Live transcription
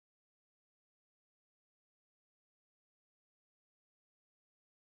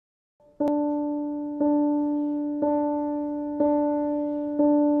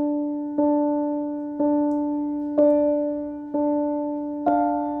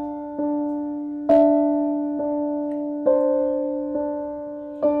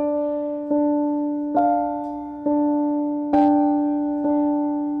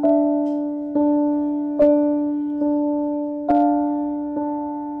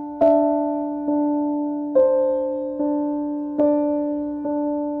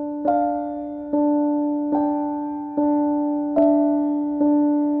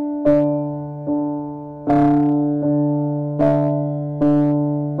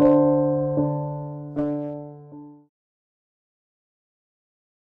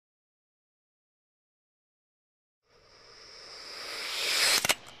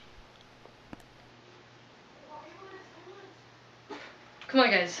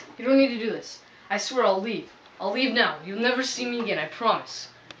on, guys. You don't need to do this. I swear I'll leave. I'll leave now. You'll never see me again, I promise.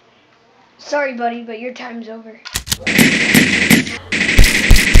 Sorry, buddy, but your time's over.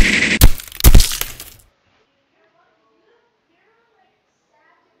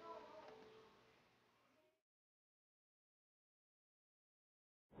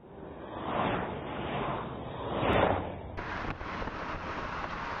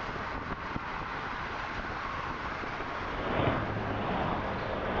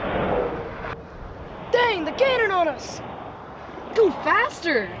 Dang, the cannon on us! Go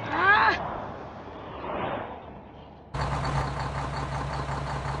faster! Ah!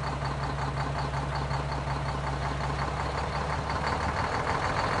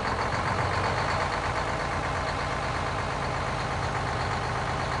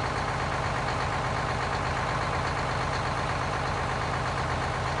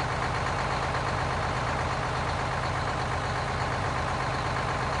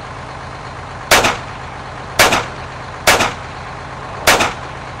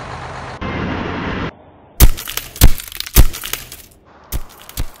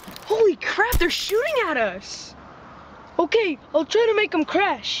 Holy crap, they're shooting at us! Okay, I'll try to make them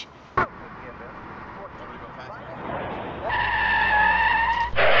crash.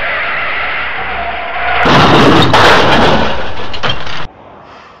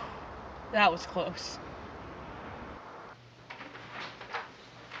 That was close.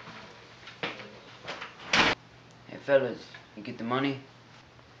 Hey fellas, you get the money?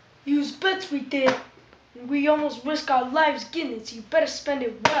 Use bets we did. And we almost risked our lives getting it, so you better spend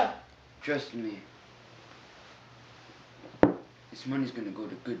it well. Trust me. This money's gonna go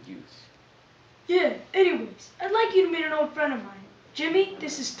to good use. Yeah, anyways, I'd like you to meet an old friend of mine. Jimmy,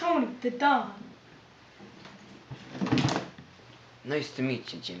 this is Tony, the Don. Nice to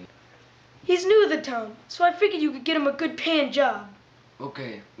meet you, Jimmy. He's new to the town, so I figured you could get him a good paying job.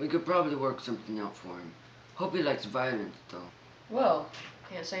 Okay, we could probably work something out for him. Hope he likes violence, though. Well,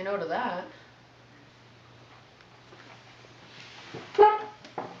 can't say no to that.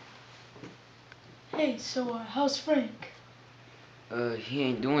 Hey, so, how's Frank? He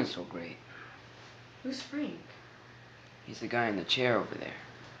ain't doing so great. Who's Frank? He's the guy in the chair over there.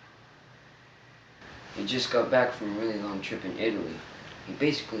 He just got back from a really long trip in Italy. He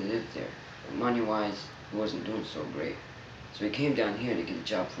basically lived there, but money-wise, he wasn't doing so great. So he came down here to get a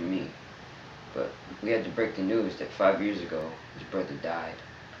job from me. But we had to break the news that 5 years ago, his brother died.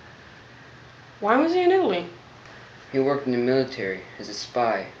 Why was he in Italy? He worked in the military as a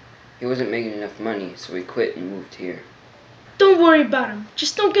spy. He wasn't making enough money, so he quit and moved here. Don't worry about him.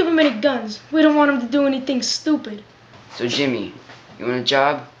 Just don't give him any guns. We don't want him to do anything stupid. So Jimmy, you want a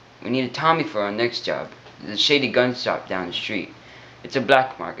job? We need a Tommy for our next job. There's a shady gun shop down the street. It's a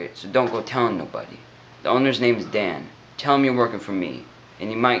black market, so don't go telling nobody. The owner's name is Dan. Tell him you're working for me, and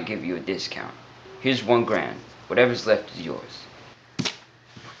he might give you a discount. Here's $1 grand. Whatever's left is yours.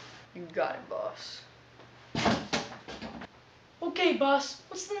 You got it, boss. Okay, boss,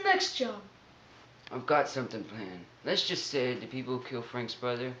 what's the next job? I've got something planned. Let's just say the people who killed Frank's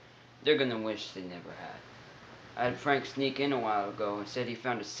brother, they're gonna wish they never had. I had Frank sneak in a while ago and said he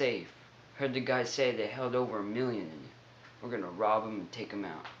found a safe. Heard the guys say they held over $1 million in it. We're gonna rob him and take him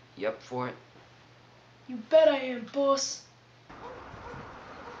out. You up for it? You bet I am, boss.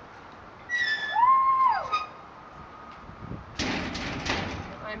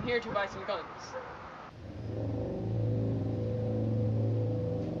 I'm here to buy some guns.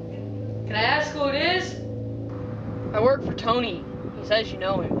 Can I ask who it is? I work for Tony. He says you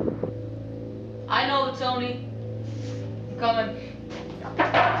know him. I know the Tony. I'm coming.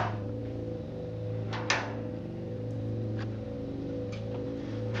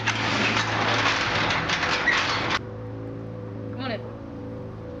 Come on in.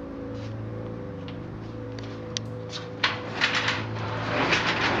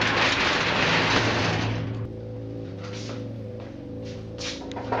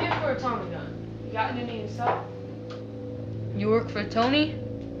 I'm here for a Tommy gun. You got any in stock? You work for Tony?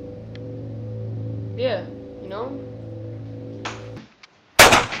 Yeah, you know him?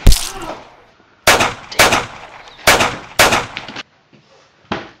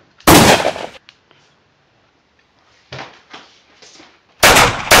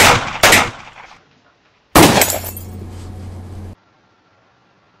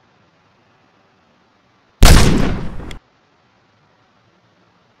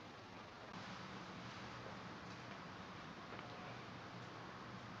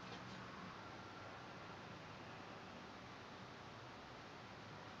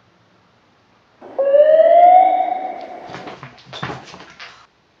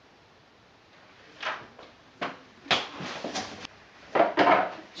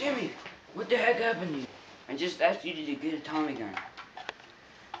 the heck happened to you? I just asked you to get a Tommy gun.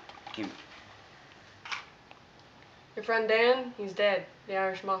 Kim. Your friend Dan, he's dead. The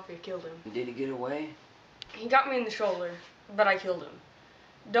Irish Mafia killed him. Did he get away? He got me in the shoulder, but I killed him.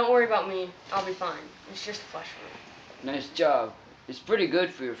 Don't worry about me. I'll be fine. It's just a flesh wound. Nice job. It's pretty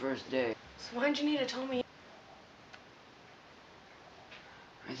good for your first day. So why'd you need to tell me?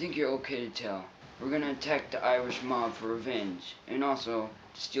 I think you're okay to tell. We're gonna attack the Irish mob for revenge, and also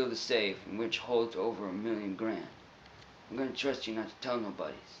to steal the safe, which holds over $1 million grand. I'm gonna trust you not to tell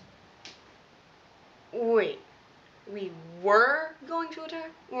nobody. Wait. We were going to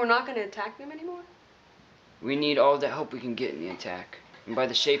attack? We're not going to attack them anymore? We need all the help we can get in the attack. And by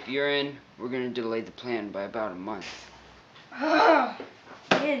the shape you're in, we're gonna delay the plan by about a month.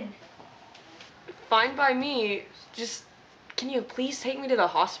 In. Fine by me. Just, can you please take me to the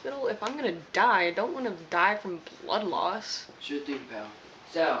hospital? If I'm going to die, I don't want to die from blood loss. Sure thing, pal.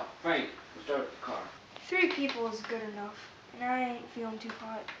 Sal, Frank, we'll start the car. 3 people is good enough, and I ain't feeling too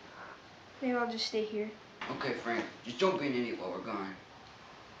hot. Maybe I'll just stay here. Okay, Frank, just don't be an idiot while we're gone.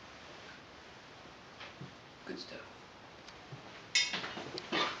 Good stuff.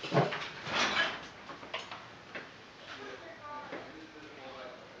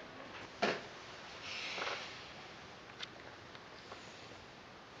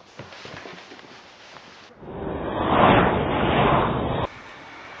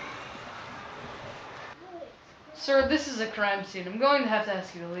 Sir, this is a crime scene. I'm going to have to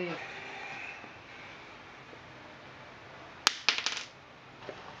ask you to leave.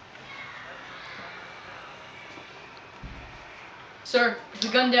 Sir, put the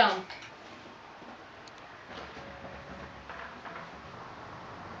gun down.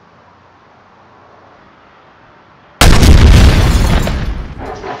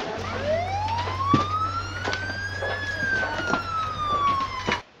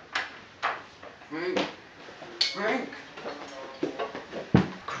 Frank? Frank?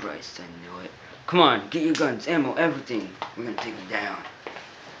 Christ, I knew it. Come on, get your guns, ammo, everything. We're gonna take them down.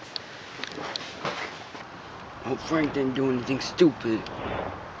 Hope Frank didn't do anything stupid.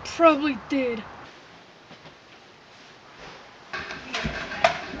 Probably did.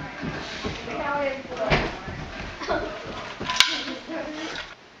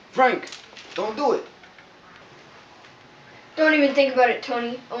 Frank, don't do it. Don't even think about it,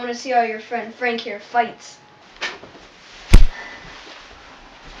 Tony. I want to see how your friend Frank here fights.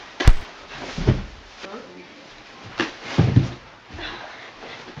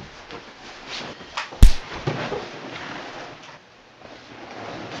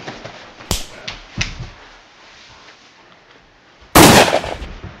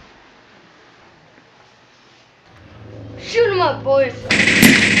 Shoot him up, boys.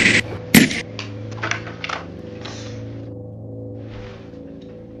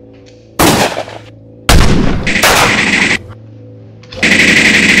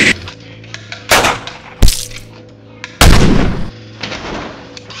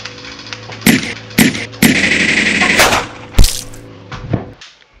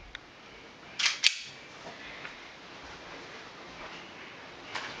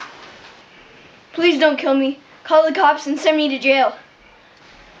 Please don't kill me. Call the cops and send me to jail.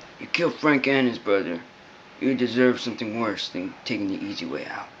 You killed Frank and his brother. You deserve something worse than taking the easy way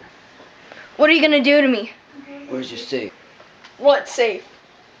out. What are you gonna do to me? Where's your safe? What safe?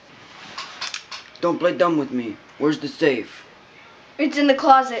 Don't play dumb with me. Where's the safe? It's in the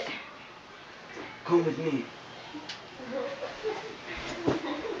closet. Come with me.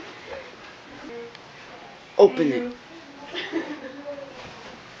 Open it.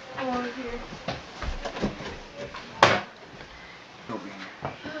 I'm over here. Over here.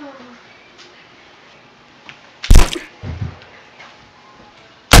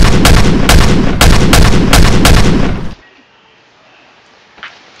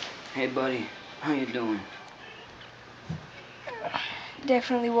 Hey, buddy. How you doing?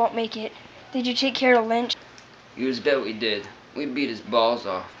 Definitely won't make it. Did you take care of Lynch? You just bet we did. We beat his balls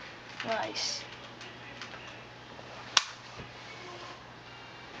off. Nice.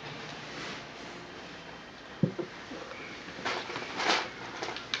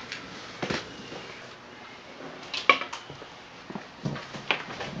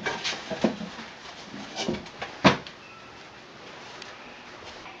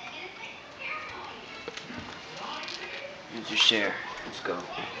 Here's your share. Let's go.